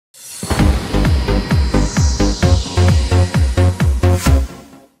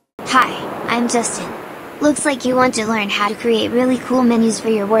Hi, I'm Justin. Looks like you want to learn how to create really cool menus for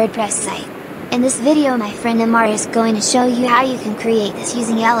your WordPress site. In this video my friend Amar is going to show you how you can create this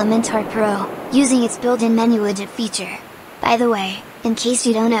using Elementor Pro, using its built-in menu widget feature. By the way, in case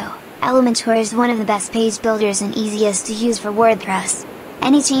you don't know, Elementor is one of the best page builders and easiest to use for WordPress.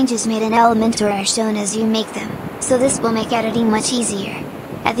 Any changes made in Elementor are shown as you make them, so this will make editing much easier.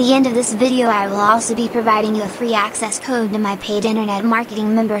 At the end of this video I will also be providing you a free access code to my paid internet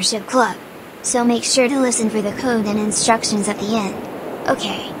marketing membership club. So make sure to listen for the code and instructions at the end.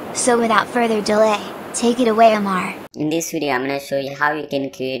 Okay, so without further delay, take it away Amar. In this video I'm going to show you how you can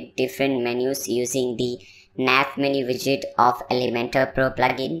create different menus using the nav menu widget of Elementor Pro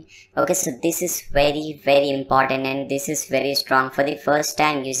plugin. Okay, so this is very important and this is very strong. For the first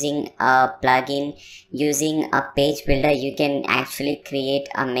time using a plugin, using a page builder, you can actually create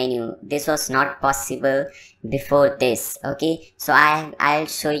a menu. This was not possible before this. Okay, so I'll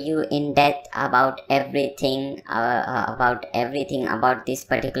show you in depth about everything about this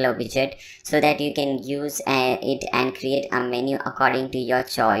particular widget, so that you can use it and create a menu according to your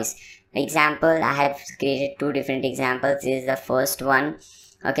choice. Example, I have created two different examples. This is the first one.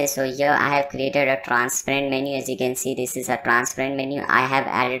 Okay, so here I have created a transparent menu. As you can see, this is a transparent menu. I have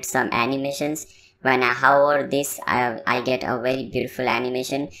added some animations. When I hover this, I get a very beautiful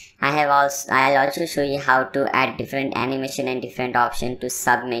animation. I'll also show you how to add different animation and different option to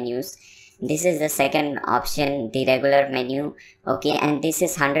sub menus. This is the second option, the regular menu. Okay, and this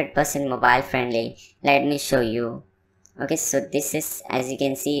is 100% mobile friendly. Let me show you. Okay, so this is, as you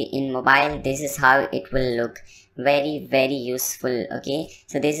can see in mobile, this is how it will look. Very useful. Okay,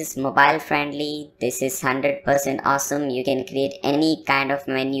 so this is mobile friendly. This is 100% awesome. You can create any kind of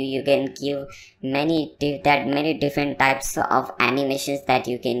menu. You can give many different types of animations that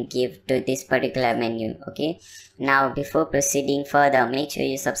you can give to this particular menu. Okay, now before proceeding further, make sure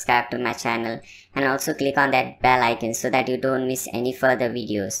you subscribe to my channel and also click on that bell icon so that you don't miss any further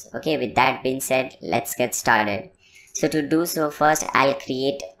videos. Okay, with that being said, let's get started. So to do so, first I'll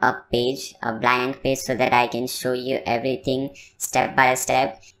create a page, a blank page, so that I can show you everything step by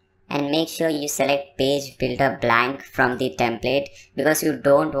step. And make sure you select page builder blank from the template, because you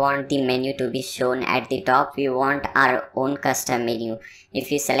don't want the menu to be shown at the top. We want our own custom menu.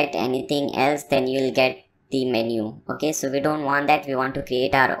 If you select anything else, then you'll get the menu. Okay, so we don't want that. We want to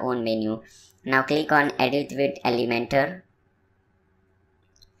create our own menu. Now click on edit with Elementor.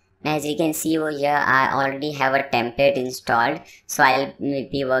 As you can see over here, I already have a template installed, so I'll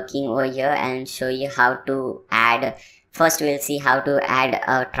be working over here and show you how to add. First we'll see how to add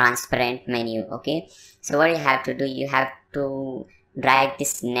a transparent menu. Okay, so what you have to do, you have to drag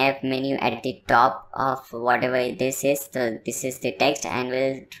this nav menu at the top of whatever this is. So this is the text, and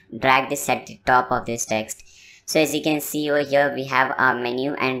we'll drag this at the top of this text. So as you can see over here, we have our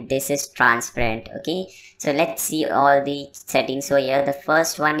menu and this is transparent. Okay, so let's see all the settings over here. The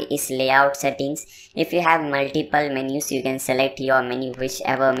first one is layout settings. If you have multiple menus, you can select your menu,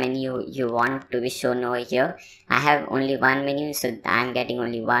 whichever menu you want to be shown over here. I have only one menu, so I'm getting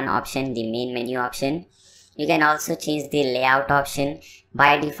only one option, the main menu option. You can also change the layout option.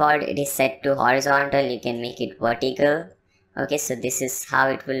 By default it is set to horizontal. You can make it vertical. Okay, so this is how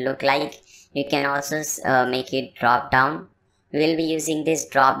it will look like. You can also make it drop down. We will be using this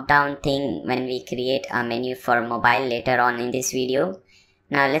drop down thing when we create a menu for mobile later on in this video.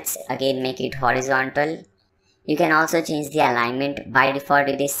 Now let's again make it horizontal. You can also change the alignment. By default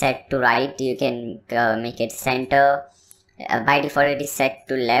it is set to right. You can make it center. By default it is set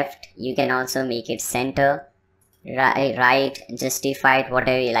to left. You can also make it center, right, justified,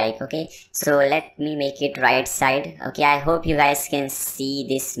 whatever you like. Okay, so let me make it right side. Okay, I hope you guys can see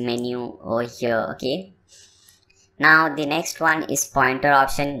this menu over here. Okay, now the next one is pointer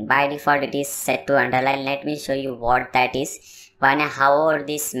option. By default it is set to underline. Let me show you what that is. When I hover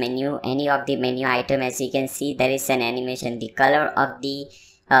this menu, any of the menu item, as you can see there is an animation. The color of the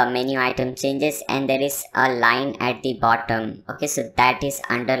menu item changes and there is a line at the bottom. Okay, so that is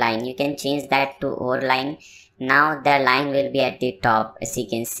underline. You can change that to overline. Now the line will be at the top. As you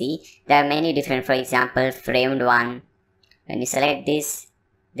can see, there are many different, for example framed one. When you select this,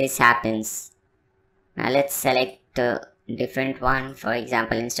 this happens. Now let's select a different one. For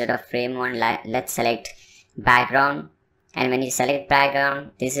example, instead of frame one, let's select background. And when you select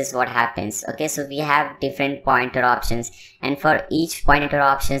background, this is what happens. Okay, so we have different pointer options, and for each pointer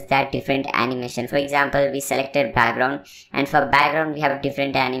options there are different animation. For example, we selected background, and for background we have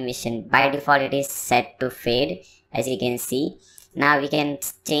different animation. By default it is set to fade, as you can see. Now we can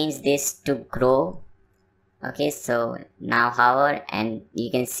change this to grow. Okay, so now hover and you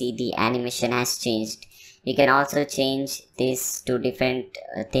can see the animation has changed. You can also change this to different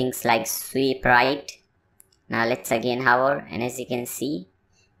things like sweep right. Now let's again hover, and as you can see,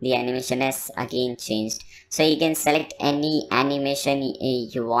 the animation has again changed. So you can select any animation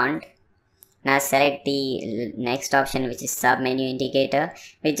you want. Now select the next option, which is sub menu indicator,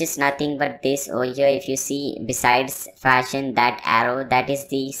 which is nothing but this over here. If you see besides fashion, that arrow, that is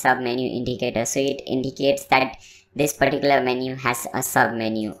the sub menu indicator. So it indicates that this particular menu has a sub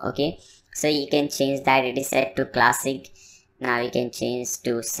menu. Okay, so you can change that. It is set to classic. Now you can change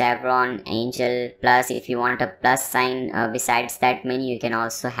to chevron, angel, plus. If you want a plus sign besides that menu, you can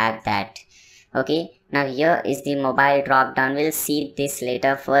also have that. Okay, now here is the mobile drop down. We'll see this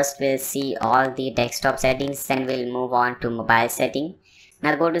later. First we'll see all the desktop settings, then we'll move on to mobile setting.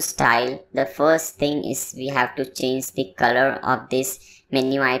 Now go to style. The first thing is we have to change the color of this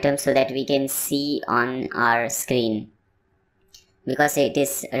menu item so that we can see on our screen, because it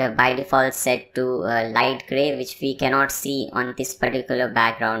is by default set to light gray, which we cannot see on this particular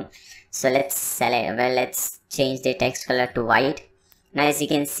background. So let's select, well, let's change the text color to white. Now as you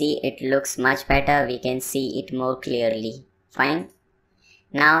can see, it looks much better. We can see it more clearly. Fine.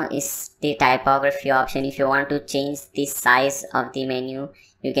 Now is the typography option. If you want to change the size of the menu,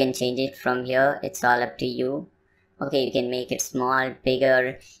 you can change it from here. It's all up to you. Okay, you can make it small,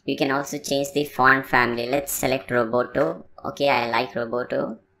 bigger. You can also change the font family. Let's select Roboto. Okay, I like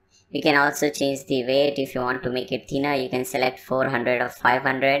Roboto. You can also change the weight. If you want to make it thinner, you can select 400 or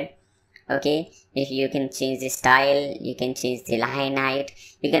 500. Okay, if you can change the style, you can change the line height.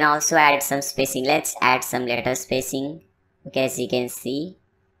 You can also add some spacing. Let's add some letter spacing. Okay, as you can see,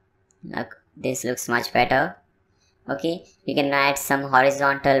 look, this looks much better. Okay, you can add some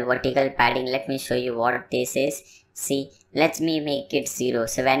horizontal, vertical padding. Let me show you what this is. See, let me make it 0.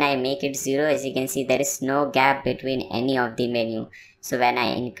 So when I make it 0, as you can see, there is no gap between any of the menu. So when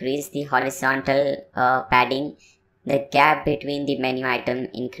I increase the horizontal padding, the gap between the menu item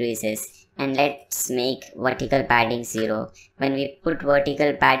increases. And let's make vertical padding 0. When we put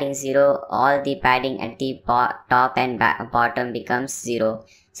vertical padding 0, all the padding at the top and bottom becomes 0.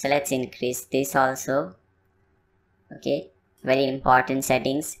 So let's increase this also. Okay, very important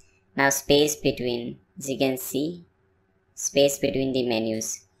settings. Now space between, as you can see, space between the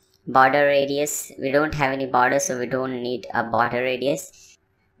menus. Border radius, we don't have any border, so we don't need a border radius.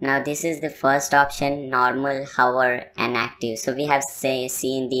 Now this is the first option, normal, hover and active. So we have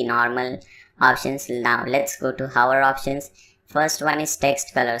seen the normal options. Now let's go to hover options. First one is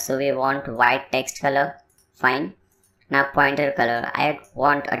text color. So we want white text color. Fine. Now pointer color, I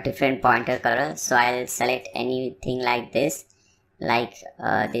want a different pointer color, so I'll select anything like this, like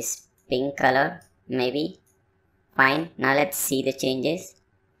this pink color maybe. Fine. Now let's see the changes.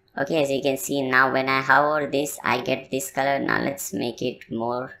 Okay, as you can see, now when I hover this, I get this color. Now let's make it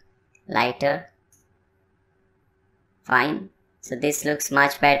more lighter. Fine. So this looks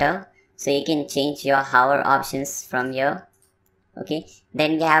much better. So you can change your hover options from here. Okay,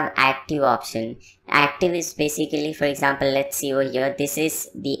 then we have active option. Active is basically, for example, let's see over here, this is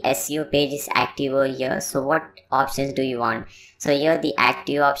the SEO page is active over here. So what options do you want? So here the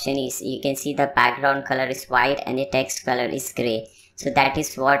active option is, you can see the background color is white and the text color is gray. So that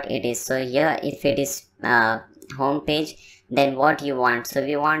is what it is. So here if it is home page, then what you want? So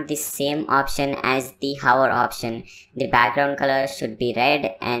we want the same option as the hover option. The background color should be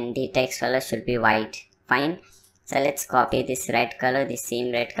red and the text color should be white. Fine. So let's copy this red color, the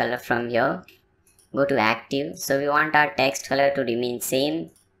same red color from here. Go to active. So we want our text color to remain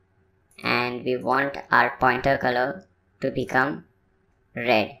same, and we want our pointer color to become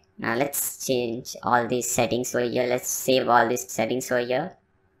red. Now let's change all these settings over here. Let's save all these settings over here.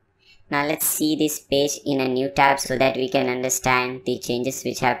 Now let's see this page in a new tab so that we can understand the changes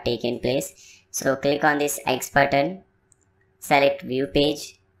which have taken place. So click on this X button, select view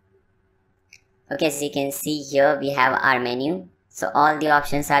page. Okay, as you can see here, we have our menu. So all the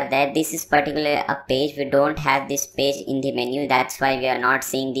options are there. This is particularly a page. We don't have this page in the menu. That's why we are not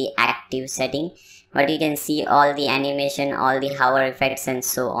seeing the active setting. But you can see all the animation, all the hover effects and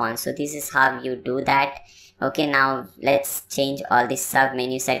so on. So this is how you do that. Okay, now let's change all the sub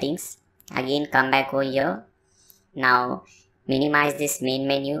menu settings. Again, come back over here. Now minimize this main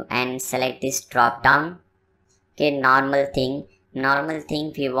menu and select this drop down. Okay, normal thing,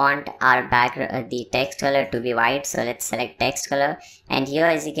 we want our background, the text color to be white. So let's select text color, and here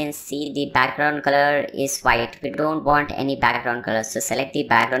as you can see, the background color is white. We don't want any background color, so select the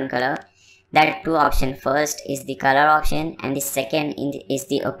background color. There are two options. First is the color option, and the second is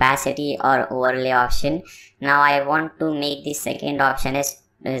the opacity or overlay option. Now I want to make the second option as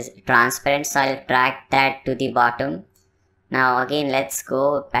is transparent, so I'll drag that to the bottom. Now again let's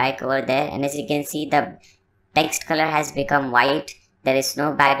go back over there, and as you can see the text color has become white. There is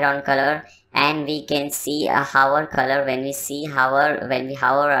no background color, and we can see a hover color. When we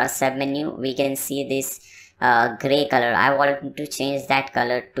hover our submenu, we can see this gray color. I want to change that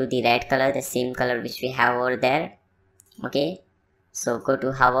color to the red color, the same color which we have over there. Okay, so go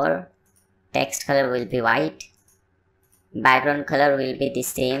to hover, text color will be white, background color will be the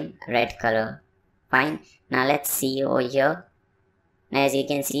same red color. Fine. Now let's see over here. Now as you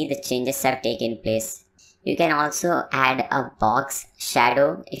can see, the changes have taken place. You can also add a box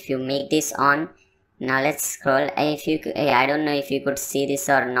shadow if you make this on. Now let's scroll. I don't know if you could see this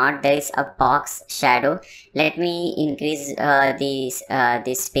or not. There is a box shadow. Let me increase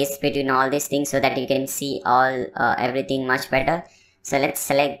the space between all these things so that you can see all everything much better. So let's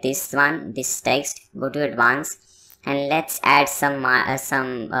select this one, this text. Go to advanced, and let's add some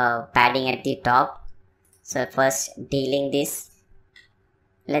padding at the top. So first dealing this,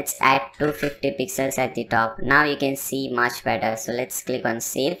 let's add 250 pixels at the top. Now you can see much better. So let's click on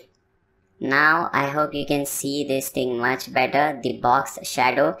save. Now I hope you can see this thing much better. The box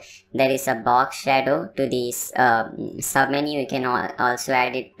shadow, there is a box shadow to this submenu. You can also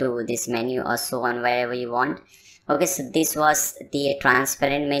add it to this menu or so on, wherever you want. Okay, so this was the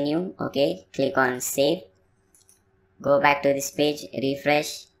transparent menu. Okay, click on save. Go back to this page,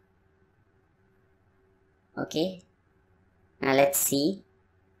 refresh. Okay, now let's see.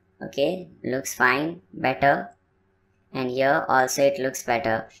 Okay, looks fine, better, and here also it looks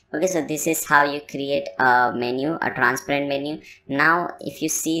better. Okay, so this is how you create a menu, a transparent menu. Now if you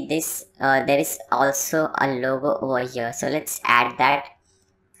see this, there is also a logo over here, so let's add that.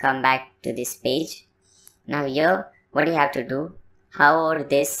 Come back to this page. Now here what you have to do, hover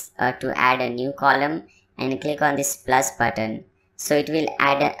this to add a new column, and click on this plus button. So it will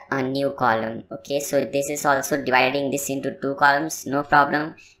add a new column. Okay, so this is also dividing this into 2 columns, no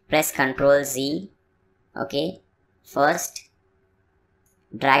problem. Press Ctrl Z. Okay, first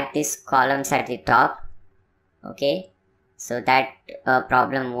drag these columns at the top. Okay, so that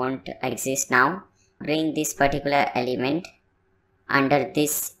problem won't exist now. Bring this particular element under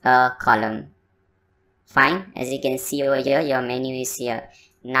this column. Fine, as you can see over here, your menu is here.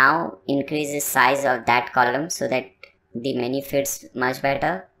 Now increase the size of that column so that the menu fits much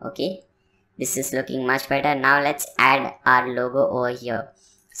better. Okay, this is looking much better. Now let's add our logo over here.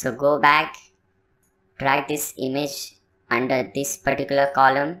 So go back, drag this image under this particular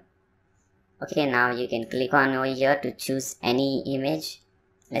column. Okay, now you can click on over here to choose any image.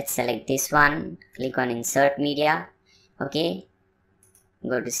 Let's select this one, click on insert media. Okay,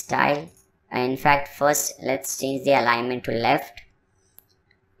 go to style. In fact, first let's change the alignment to left.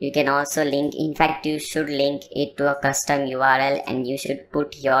 You can also link, in fact you should link it to a custom URL, and you should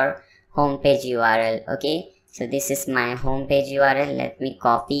put your homepage URL. Okay, so this is my homepage URL. Let me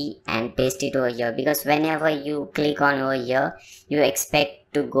copy and paste it over here, because whenever you click on over here, you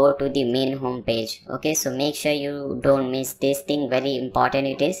expect to go to the main homepage. Okay, so make sure you don't miss this thing, very important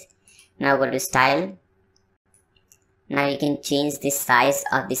it is. Now go to style. Now you can change the size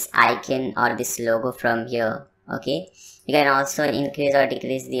of this icon or this logo from here. Okay, you can also increase or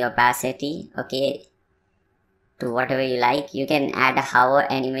decrease the opacity, okay, to whatever you like. You can add a hover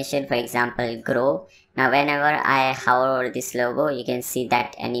animation, for example grow. Now whenever I hover over this logo, you can see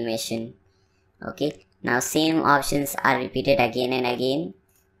that animation. Okay, now same options are repeated again and again.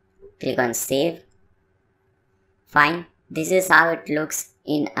 Click on save. Fine, this is how it looks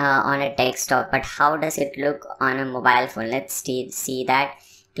in on a desktop, but how does it look on a mobile phone? Let's see that.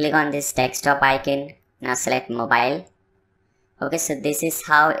 Click on this desktop icon. Now select mobile. Okay, so this is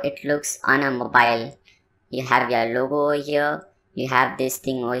how it looks on a mobile. You have your logo over here, you have this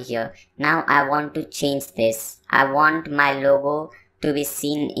thing over here. Now I want to change this. I want my logo to be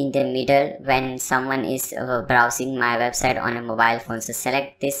seen in the middle when someone is browsing my website on a mobile phone. So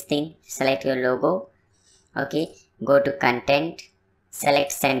select this thing, select your logo. Okay, go to content,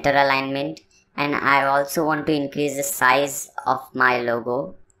 select center alignment, and I also want to increase the size of my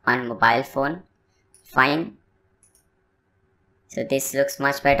logo on mobile phone. Fine, so this looks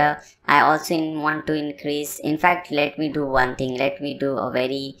much better. I also want to increase, in fact let me do one thing, let me do a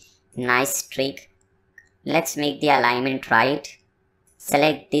very nice trick. Let's make the alignment right.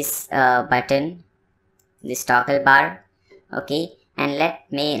 Select this button, this toggle bar. Okay, and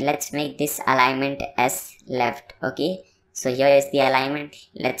let's make this alignment as left. Okay, so here is the alignment,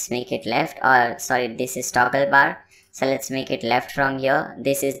 let's make it left, or sorry, this is toggle bar. So let's make it left from here.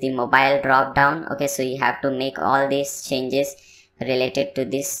 This is the mobile drop down. Okay, so you have to make all these changes related to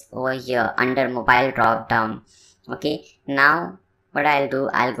this over here under mobile drop down. Okay, now what I'll do,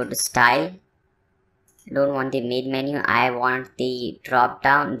 I'll go to style. I don't want the main menu, I want the drop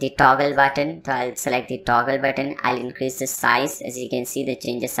down, the toggle button. So I'll select the toggle button. I'll increase the size. As you can see, the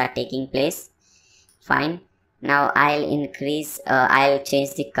changes are taking place. Fine. Now I'll I'll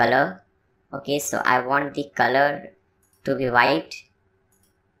change the color. Okay, so I want the color to be white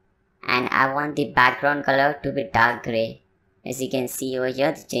and I want the background color to be dark gray. As you can see over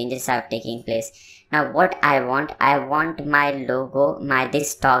here, the changes are taking place. Now what I want my logo,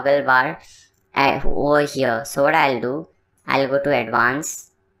 this toggle bar over here. So what I'll do, I'll go to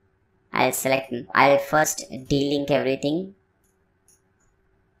advanced. I'll first delink everything.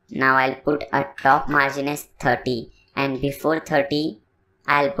 Now I'll put a top margin as 30 and before 30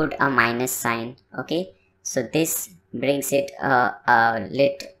 I'll put a minus sign. Okay, so this brings it a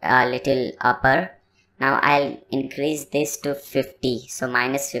little upper. Now I'll increase this to 50, so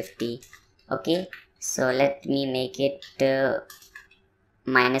minus 50. Okay, so let me make it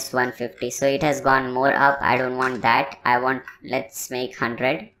minus 150. So it has gone more up. I don't want that. Let's make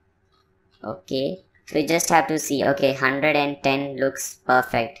 100. Okay, so you just have to see. Okay, 110 looks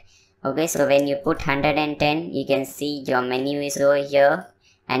perfect. Okay, so when you put 110, you can see your menu is over here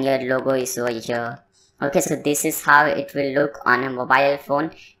and your logo is over here. Okay, so this is how it will look on a mobile phone.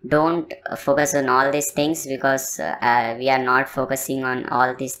 Don't focus on all these things because we are not focusing on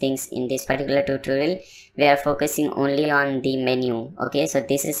all these things in this particular tutorial. We are focusing only on the menu. Okay, so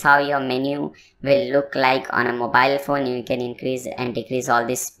this is how your menu will look like on a mobile phone. You can increase and decrease all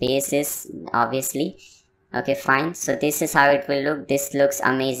these spaces, obviously. Okay, fine. So this is how it will look. This looks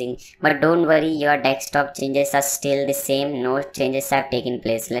amazing. But don't worry, your desktop changes are still the same. No changes have taken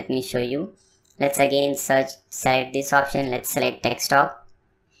place. Let me show you. Let's again select this option. Let's select desktop.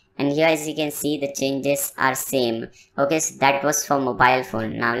 And here, as you can see, the changes are same. Okay, so that was for mobile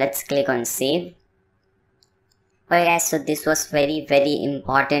phone. Now let's click on save. Okay guys, so this was very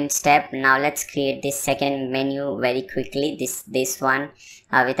important step. Now let's create this second menu very quickly. This one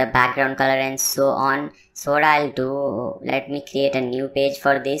with a background color and so on. So what I'll do, let me create a new page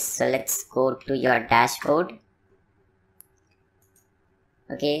for this. So let's go to your dashboard.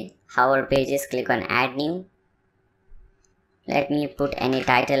 Okay, hover pages, click on add new. Let me put any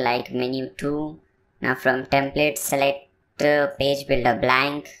title like menu 2. Now from template, select page builder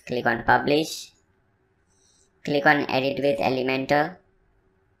blank, click on publish. Click on edit with Elementor.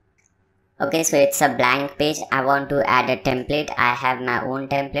 Okay, so it's a blank page. I want to add a template. I have my own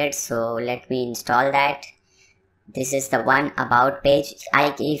template, so let me install that. This is the one about page.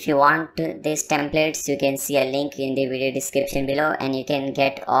 If you want these templates, you can see a link in the video description below and you can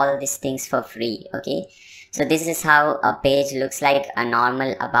get all these things for free. Okay, so this is how a page looks like, a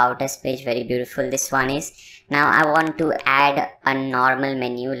normal about us page. Very beautiful this one is. Now I want to add a normal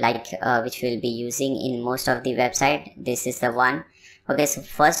menu like which we'll be using in most of the website. This is the one. Okay, so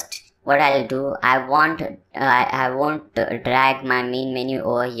first what I'll do, I won't drag my main menu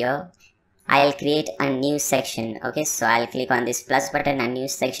over here. I'll create a new section. Okay, so I'll click on this plus button, a new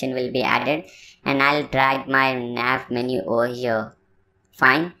section will be added and I'll drag my nav menu over here.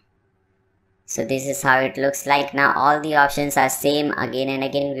 Fine. So this is how it looks like. Now all the options are same again and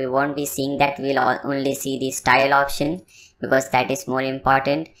again. We won't be seeing that. We'll only see the style option because that is more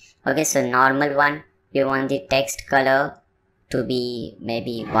important. Okay, so normal one, we want the text color to be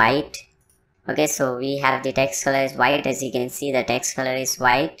maybe white. Okay, so we have the text color is white. As you can see, the text color is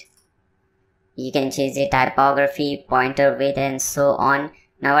white. You can change the typography, pointer width and so on.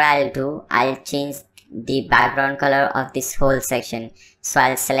 Now what I'll do, I'll change the background color of this whole section. So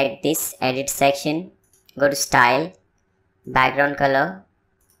I'll select this edit section, go to style, background color,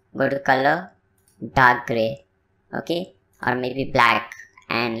 go to color, dark gray, okay, or maybe black,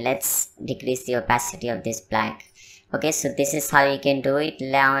 and let's decrease the opacity of this black. Okay, so this is how you can do it.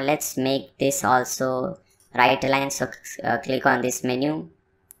 Now let's make this also right align. So click on this menu.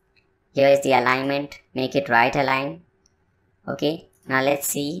 Here is the alignment, make it right align. Okay, now let's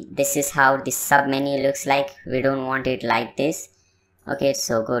see, this is how the sub menu looks like. We don't want it like this. Okay,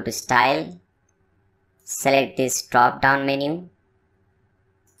 so go to style, select this drop down menu,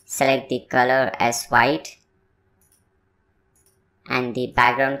 select the color as white and the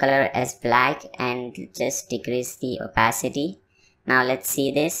background color as black and just decrease the opacity. Now let's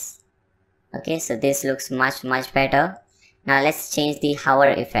see this. Okay, so this looks much better. Now let's change the hover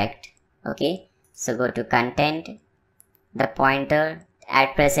effect. Okay, so go to content, the pointer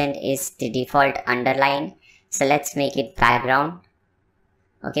at present is the default underline, so let's make it background.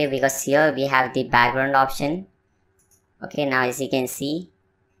 Okay, because here we have the background option. Okay, now as you can see,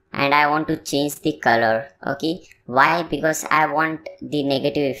 and I want to change the color. Okay, why? Because I want the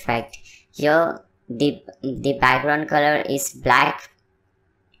negative effect. Here the background color is black,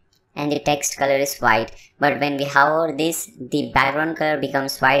 and the text color is white. But when we hover this, the background color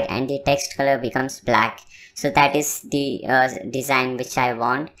becomes white and the text color becomes black. So that is the design which I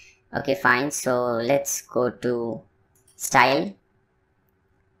want. Okay, fine. So let's go to style.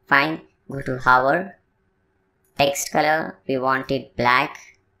 Fine, go to hover. Text color, we want it black,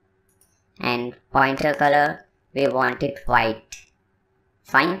 and pointer color, we want it white.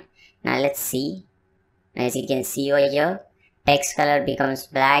 Fine. Now let's see. As you can see over here, text color becomes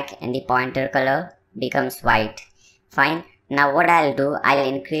black and the pointer color becomes white. Fine. Now what I'll do, I'll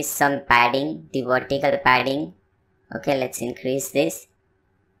increase some padding, the vertical padding. Okay, let's increase this.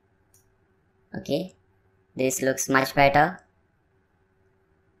 Okay, this looks much better.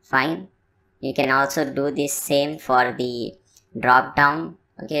 Fine. You can also do this same for the drop down.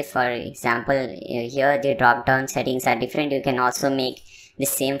 Okay, for example, here the drop down settings are different. You can also make the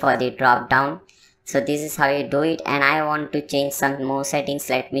same for the drop down. So this is how you do it, and I want to change some more settings.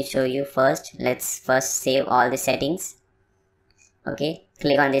 Let me show you first. Let's first save all the settings. Okay,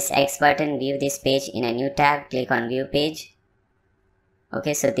 click on this X button, view this page in a new tab, click on view page.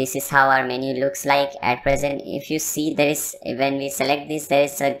 Okay, so this is how our menu looks like at present. If you see, there is, when we select this, there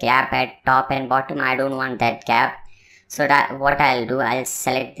is a gap at top and bottom. I don't want that gap. So that what I'll do, I'll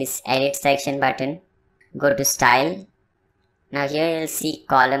select this edit section button, go to style. Now here you'll see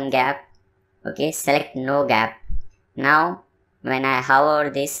column gap. Okay, select no gap. Now when I hover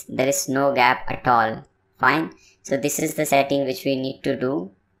this, there is no gap at all. Fine. So this is the setting which we need to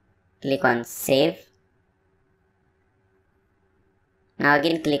do. Click on save. Now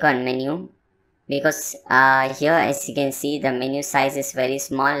again click on menu, because here as you can see the menu size is very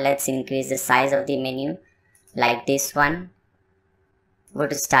small. Let's increase the size of the menu like this one. Go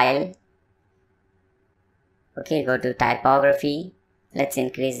to style. Okay, go to typography. Let's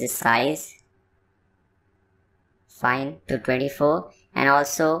increase the size. Fine, to 24, and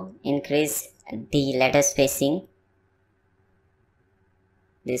also increase the letter spacing.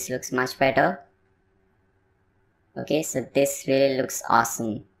 This looks much better. Okay, so this really looks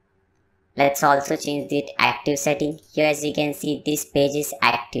awesome. Let's also change the active setting. Here as you can see, this page is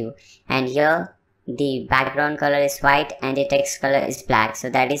active, and here the background color is white and the text color is black. So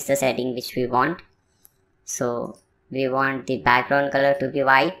that is the setting which we want. So we want the background color to be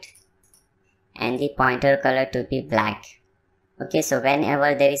white and the pointer color to be black. Okay, so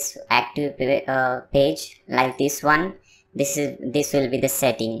whenever there is active page like this one, this will be the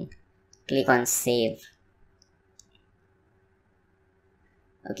setting. Click on save.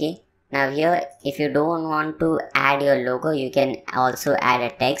 Okay, now here if you don't want to add your logo, you can also add a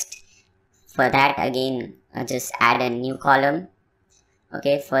text. For that again, just add a new column.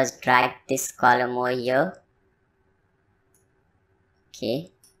 Okay, first drag this column over here.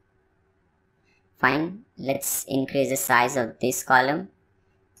 Okay, fine. Let's increase the size of this column,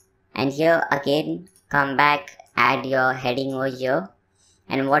 and here again come back, add your heading over here,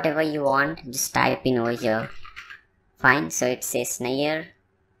 and whatever you want just type in over here. Fine, so it says snare.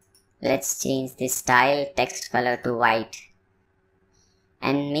 Let's change the style text color to white,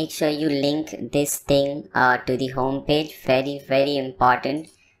 and make sure you link this thing to the home page. Very important.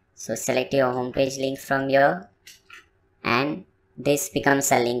 So select your home page link from here, and this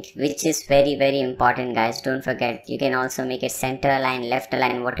becomes a link, which is very important, guys. Don't forget, you can also make it center align, left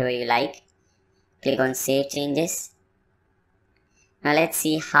align, whatever you like. Click on save changes. Now let's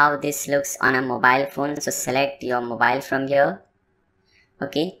see how this looks on a mobile phone. So select your mobile from here.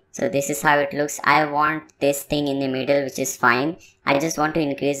 Okay, so this is how it looks. I want this thing in the middle, which is fine. I just want to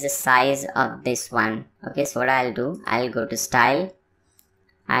increase the size of this one. Okay, so what I'll do, I'll go to style.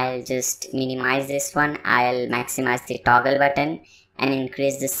 I'll just minimize this one. I'll maximize the toggle button and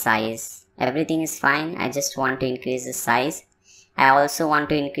increase the size. Everything is fine. I just want to increase the size. I also want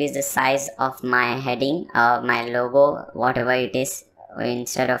to increase the size of my heading, my logo, whatever it is,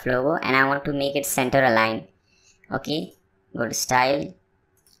 instead of logo, and I want to make it center align. Okay, go to style,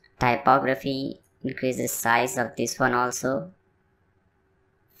 typography, increase the size of this one also.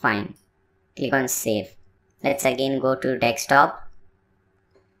 Fine, click on save. Let's again go to desktop.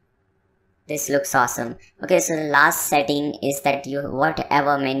 This looks awesome. Okay, so the last setting is that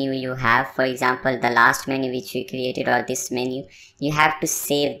whatever menu you have, for example the last menu which we created or this menu, you have to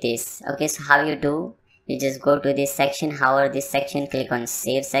save this. Okay, so how you do, you just go to this section, hover this section, click on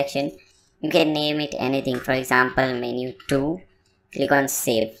save section. You can name it anything, for example menu 2, click on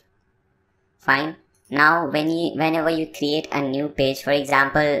save. Fine. Now whenever you create a new page, for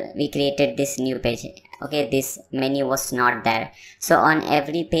example we created this new page. Okay, this menu was not there. So on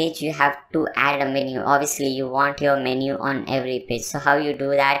every page you have to add a menu. Obviously you want your menu on every page. So how you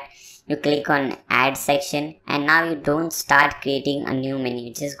do that? you click on add section, and now you don't start creating a new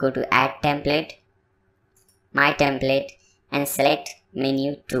menu. Just go to add template, my template, and select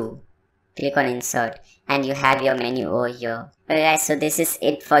menu 2. Click on insert, and you have your menu over here. Okay guys, so this is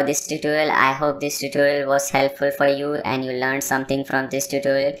it for this tutorial. I hope this tutorial was helpful for you and you learned something from this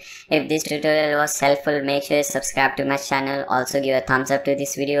tutorial. If this tutorial was helpful, make sure you subscribe to my channel. Also give a thumbs up to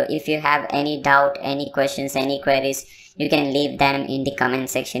this video. If you have any doubt, any questions, any queries, you can leave them in the comment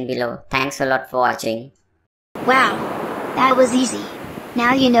section below. Thanks a lot for watching. Wow, that was easy.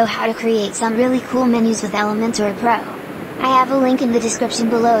 Now you know how to create some really cool menus with Elementor Pro. I have a link in the description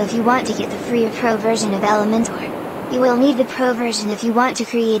below if you want to get the free or pro version of Elementor. You will need the pro version if you want to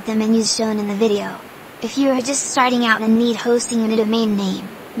create the menus shown in the video. If you are just starting out and need hosting and a domain name,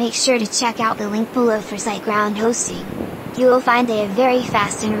 make sure to check out the link below for SiteGround hosting. You will find they have very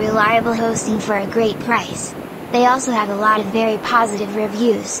fast and reliable hosting for a great price. They also have a lot of very positive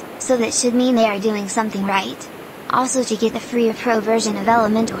reviews, so that should mean they are doing something right. Also, to get the free or pro version of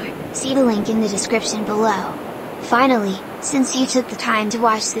Elementor, see the link in the description below. Finally, since you took the time to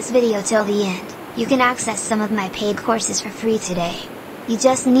watch this video till the end, you can access some of my paid courses for free today. You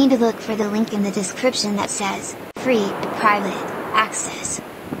just need to look for the link in the description that says, Free, Private, Access.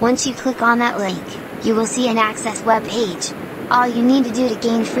 Once you click on that link, you will see an access web page. All you need to do to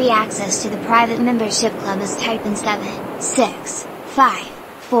gain free access to the private membership club is type in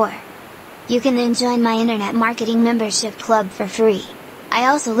 7654. You can then join my internet marketing membership club for free. I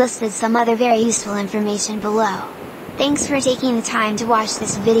also listed some other very useful information below. Thanks for taking the time to watch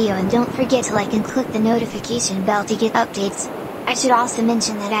this video, and don't forget to like and click the notification bell to get updates. I should also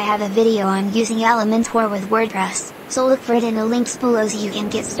mention that I have a video on using Elementor with WordPress, so look for it in the links below so you can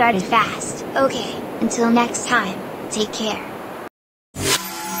get started fast. Okay, until next time, take care.